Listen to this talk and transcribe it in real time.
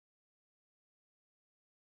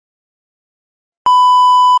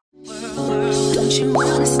don't you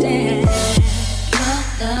understand?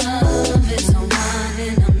 Your love is a one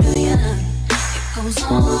in a million. It goes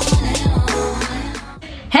on and on.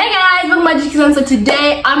 Hey guys, welcome to GKizza. So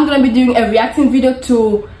today I'm gonna be doing a reacting video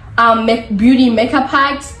to beauty makeup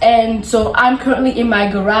hacks. And so I'm currently in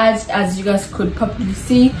my garage. As you guys could probably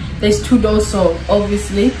see, there's two doors, so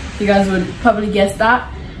obviously you guys would probably guess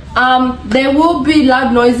that. There will be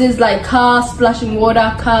loud noises like cars splashing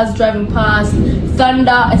water, cars driving past,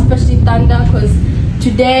 thunder, especially thunder, because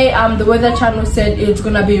today the weather channel said it's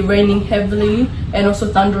gonna be raining heavily and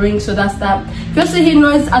also thundering, so that's that. If you also hear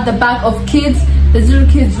noise at the back of kids, there's little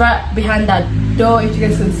kids right behind that door. If you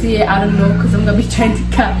guys can see it, I don't know, because I'm gonna be trying to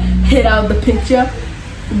cut it out of the picture.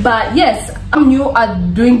 But yes, I'm new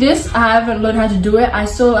at doing this. I haven't learned how to do it.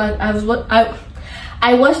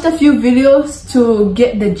 I watched a few videos to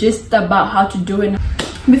get the gist about how to do it.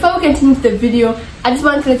 Before we continue the video, I just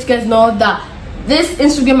wanted to let you guys know that this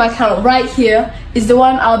Instagram account right here is the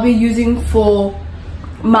one I'll be using for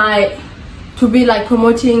to be like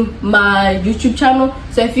promoting my YouTube channel.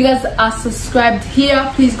 So if you guys are subscribed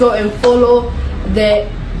here, please go and follow the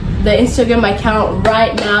Instagram account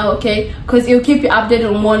right now, okay? Because it'll keep you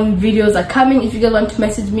updated on when videos are coming. If you guys want to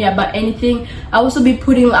message me about anything, I'll also be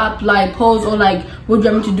putting up like polls or like what do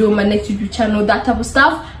you want me to do on my next YouTube channel, that type of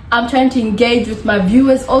stuff. I'm trying to engage with my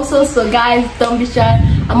viewers also, so guys, don't be shy.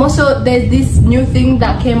 I'm also, there's this new thing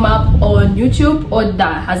that came up on YouTube, or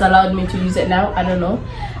that has allowed me to use it now, I don't know,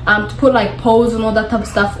 to put like polls and all that type of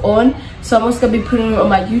stuff on. So I'm also gonna be putting it on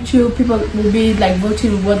my YouTube. People will be like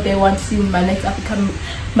voting what they want to see in my next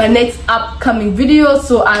upcoming video.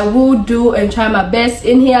 So I will do and try my best.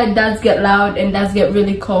 In here it does get loud and does get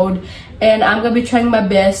really cold, and I'm gonna be trying my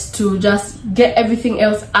best to just get everything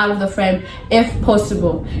else out of the frame if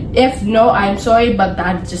possible. If no, I'm sorry, but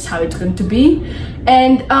that's just how it's going to be.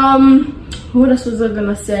 And what else was I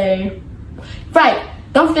gonna say? Right,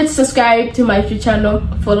 don't forget to subscribe to my YouTube channel,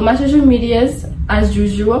 follow my social medias as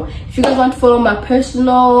usual. If you guys want to follow my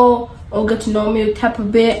personal or get to know me a type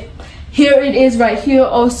of bit, here it is right here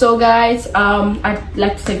also, guys. I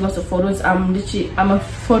like to take lots of photos. I'm a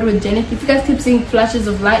photogenic. If you guys keep seeing flashes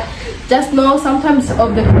of light, just know sometimes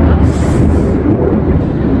of the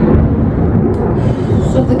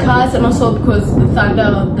cars, and also because the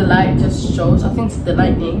thunder, the light just shows. I think it's the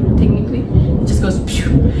lightning, technically. It just goes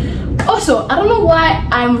pew. Also, I don't know why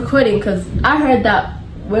I'm recording, because I heard that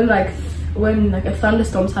when a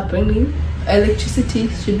thunderstorm's happening, electricity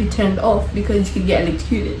should be turned off because you could get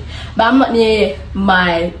electrocuted. But I'm not near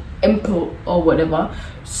my input or whatever,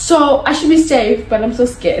 so I should be safe, but I'm so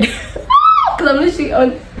scared because I'm literally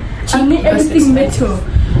on I need everything metal.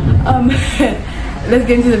 Let's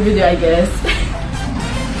get into the video, I guess.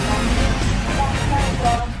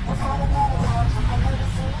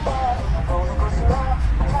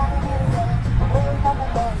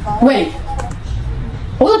 Wait,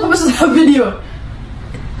 what's the purpose of that video?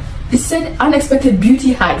 It said unexpected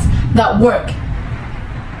beauty hacks that work.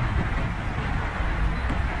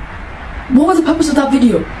 What was the purpose of that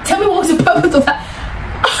video? Tell me, what was the purpose of that?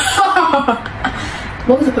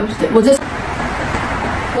 What was the purpose of it? Was that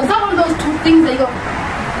one of those two things that you got?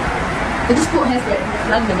 They just put hairspray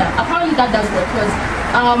like that. Apparently that does work, because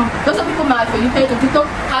lots of people mad for you pay to TikTok.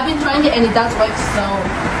 I've been trying it and it does work, so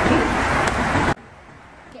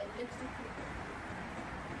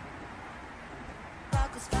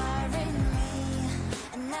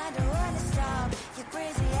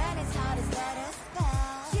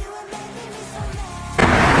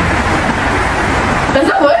does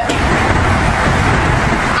that work?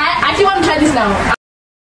 I actually want to try this now.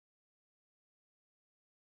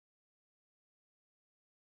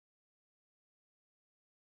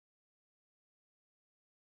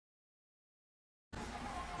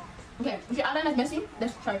 Okay, if your eyeliner is messy,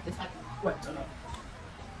 let's try if this hack works or not.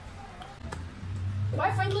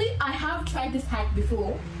 Quite frankly, I have tried this hack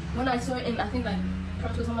before. When I saw it in, I think like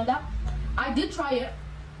Trust or something like that, I did try it.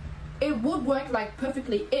 It would work like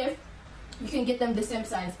perfectly if you can get them the same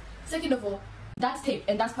size. Second of all, that's tape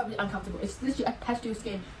and that's probably uncomfortable. It's literally attached to your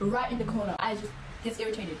skin right in the corner. I just get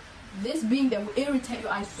irritated. This being there will irritate your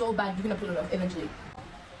eyes so bad you're gonna pull it off eventually.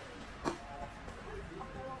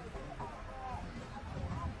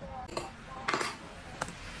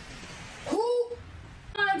 Who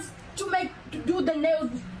wants to do the nails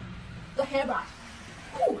with the hairbrush?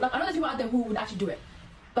 Who? Like, I know there's people out there who would actually do it,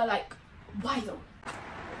 but like, why though?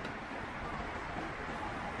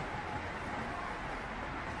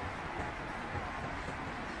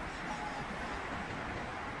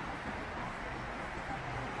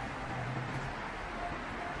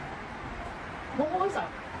 What was that?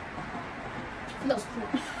 That was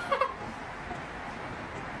cool.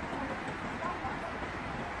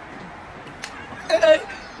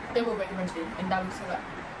 They will break eventually, and that looks so like.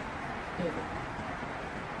 There you go.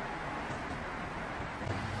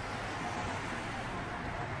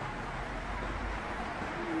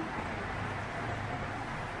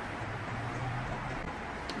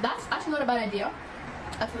 That's actually not a bad idea.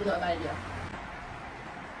 Actually not a bad idea.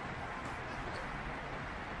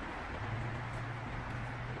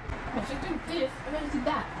 I should do this and then do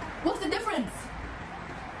that. What's the difference?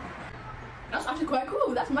 That's actually quite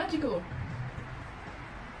cool. That's magical.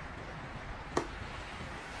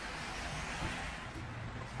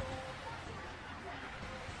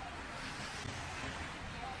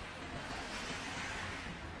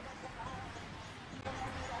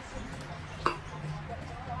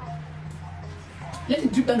 Let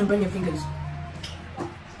it drip down and burn your fingers.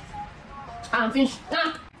 I'm finished.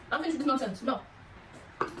 Nah, I'm finished with this nonsense. No.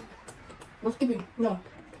 No skipping. No.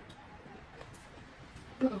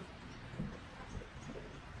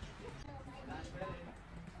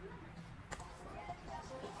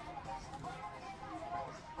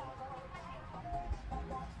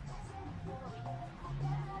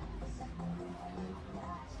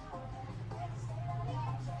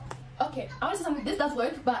 Okay, I want to say something. This does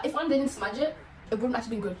work, but if one didn't smudge it, it wouldn't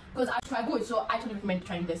actually be good. Because I tried good, so I totally recommend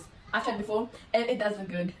trying this. I've tried before, and it does look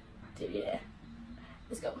good. So yeah,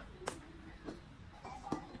 let's go.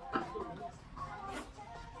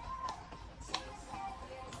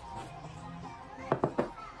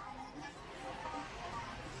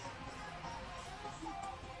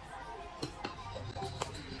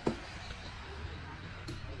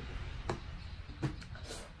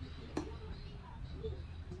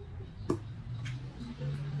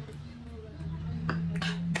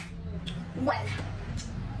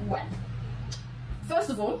 Well, first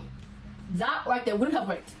of all, that right there wouldn't have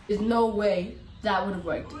worked. There's no way that would have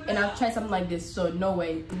worked. And I've tried something like this, so no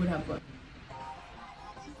way it would have worked.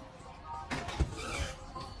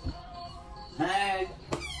 Hey.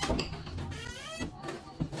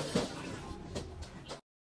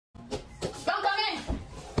 Don't come in!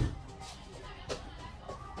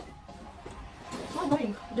 Oh my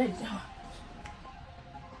God.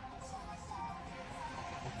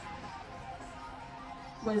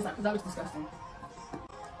 What is that? Because that was disgusting.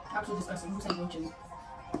 Absolutely disgusting. Who said roaches?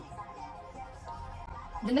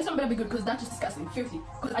 The next one better be good because that's just disgusting. Filthy.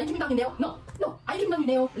 Because are you keeping down your nail? No. No. Are you keeping down your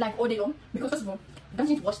nail like all day long? Because first of all, don't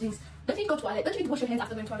you need to wash things? Don't you need to go to the toilet? Don't you need to wash your hands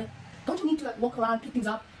after going to the toilet? Don't you need to like walk around, pick things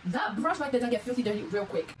up? That brush right there doesn't get filthy dirty real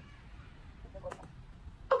quick.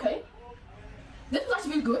 Okay. This was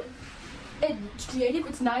actually really good. It's creative,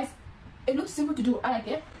 it's nice. It looks simple to do. I like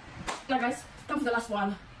it. Now guys, time for the last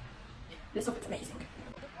one. Let's hope it's amazing.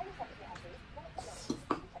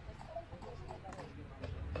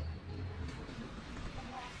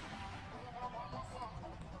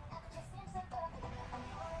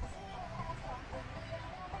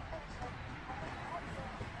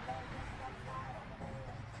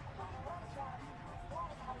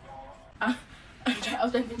 I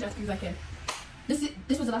was trying to finish as quick as I can.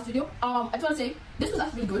 This was the last video. I just want to say this was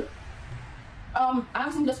actually really good. I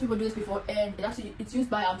haven't seen lots of people do this before, and it's used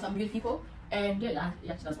by some beauty people, and yeah, it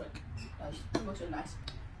actually does work. It works really nice.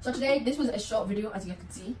 So today this was a short video, as you guys can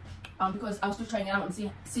see, because I was still trying it out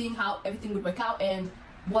and seeing how everything would work out and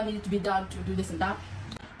what needed to be done to do this and that.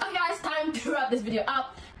 Okay guys, time to wrap this video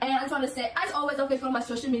up. And I just want to say, as always, don't forget to follow my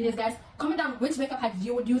social medias, guys. Comment down which makeup hack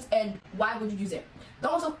you would use and why would you use it.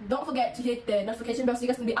 Don't forget to hit the notification bell so you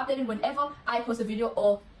guys can be updated whenever I post a video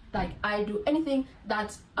or like I do anything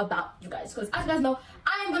that's about you guys. Because as you guys know,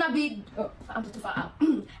 I'm gonna be I'm just too far out. As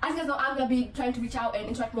you guys know, I'm gonna be trying to reach out and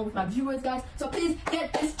interact more with my viewers, guys. So please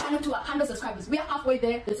get this channel to 100 subscribers. We are halfway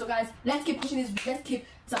there. So guys, let's keep pushing this. Let's keep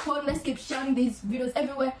supporting. Let's keep sharing these videos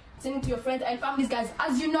everywhere. Sending to your friends and families, guys.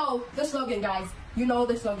 As you know the slogan, guys. You know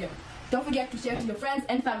the slogan. Don't forget to share to your friends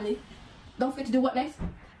and family. Don't forget to do what next?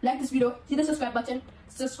 Like this video, hit the subscribe button,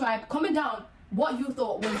 subscribe, comment down what you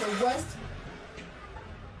thought was the worst.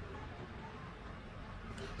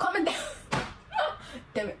 Comment down.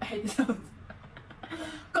 Damn it, I hate this sound.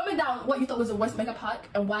 Comment down what you thought was the worst makeup hack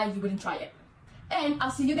and why you wouldn't try it. And I'll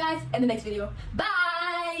see you guys in the next video.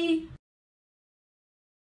 Bye!